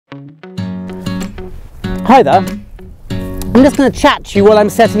Hi there. I'm just going to chat to you while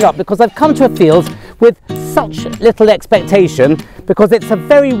I'm setting up because I've come to a field with such little expectation because it's a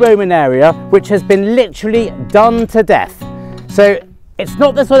very Roman area which has been literally done to death. So it's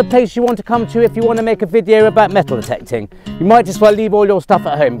not the sort of place you want to come to if you want to make a video about metal detecting. You might just well leave all your stuff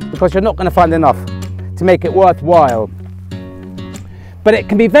at home because you're not going to find enough to make it worthwhile. But it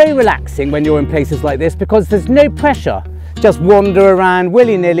can be very relaxing when you're in places like this because there's no pressure. Just wander around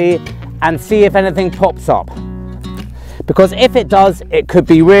willy-nilly and see if anything pops up. Because if it does, it could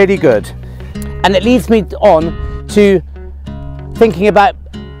be really good. And it leads me on to thinking about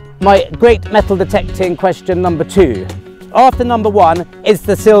my great metal detecting question number 2. After number 1 is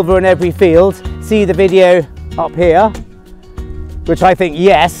the silver in every field. See the video up here, which I think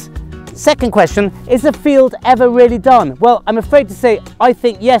yes. Second question, is the field ever really done? Well, I'm afraid to say I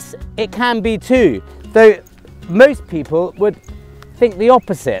think yes, it can be too. Though most people would think the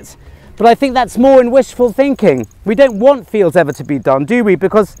opposite. But I think that's more in wishful thinking. We don't want fields ever to be done, do we?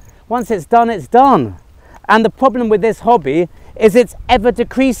 Because once it's done, it's done. And the problem with this hobby is it's ever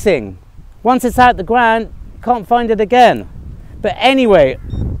decreasing. Once it's out the ground, can't find it again. But anyway,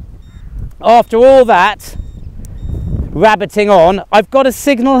 after all that rabbiting on, I've got a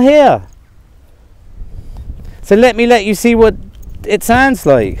signal here. So let you see what it sounds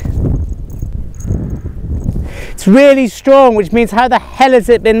like. It's really strong, which means how the hell has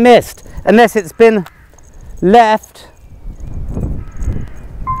it been missed? Unless it's been left.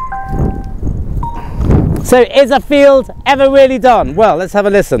 So is a field ever really done? Well, let's have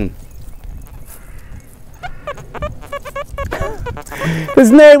a listen. There's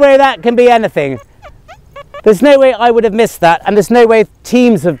no way that can be anything. There's no way I would have missed that, and there's no way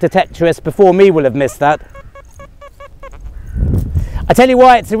teams of detectorists before me will have missed that. I tell you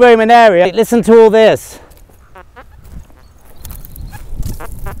why it's a Roman area. Listen to all this.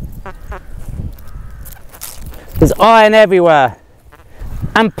 There's iron everywhere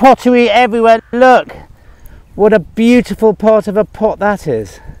and pottery everywhere. Look, what a beautiful part of a pot that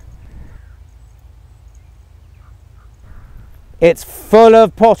is. It's full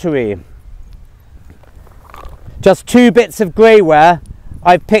of pottery. Just 2 bits of greyware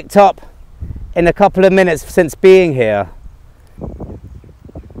I've picked up in a couple of minutes since being here.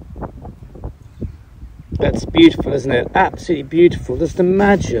 That's beautiful, isn't it? Absolutely beautiful. Just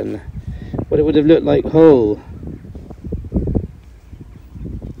imagine what it would have looked like whole.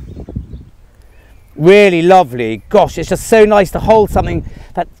 Really lovely. Gosh, it's just so nice to hold something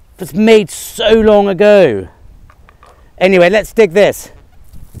that was made so long ago. Anyway, let's dig this.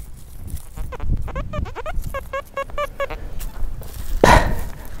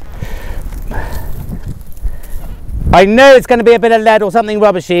 I know it's going to be a bit of lead or something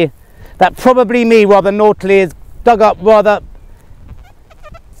rubbishy that probably me rather naughtily is dug up rather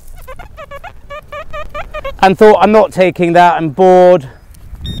and thought I'm not taking that, I'm bored.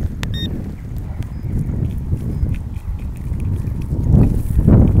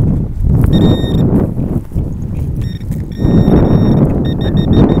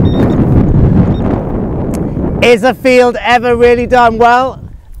 Is a field ever really done? Well,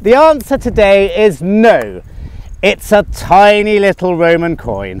 the answer today is no. It's a tiny little Roman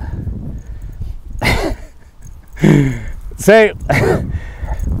coin. So,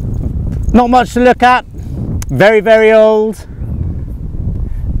 not much to look at. Very, very old.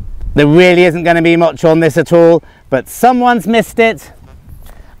 There really isn't going to be much on this at all, but someone's missed it.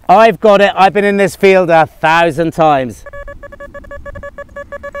 I've got it. I've been in this field 1,000 times.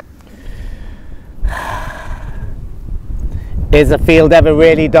 Is a field ever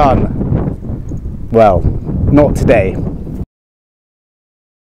really done? Well, not today.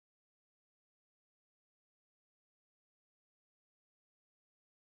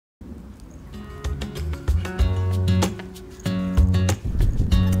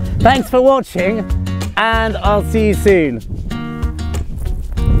 Thanks for watching, and I'll see you soon.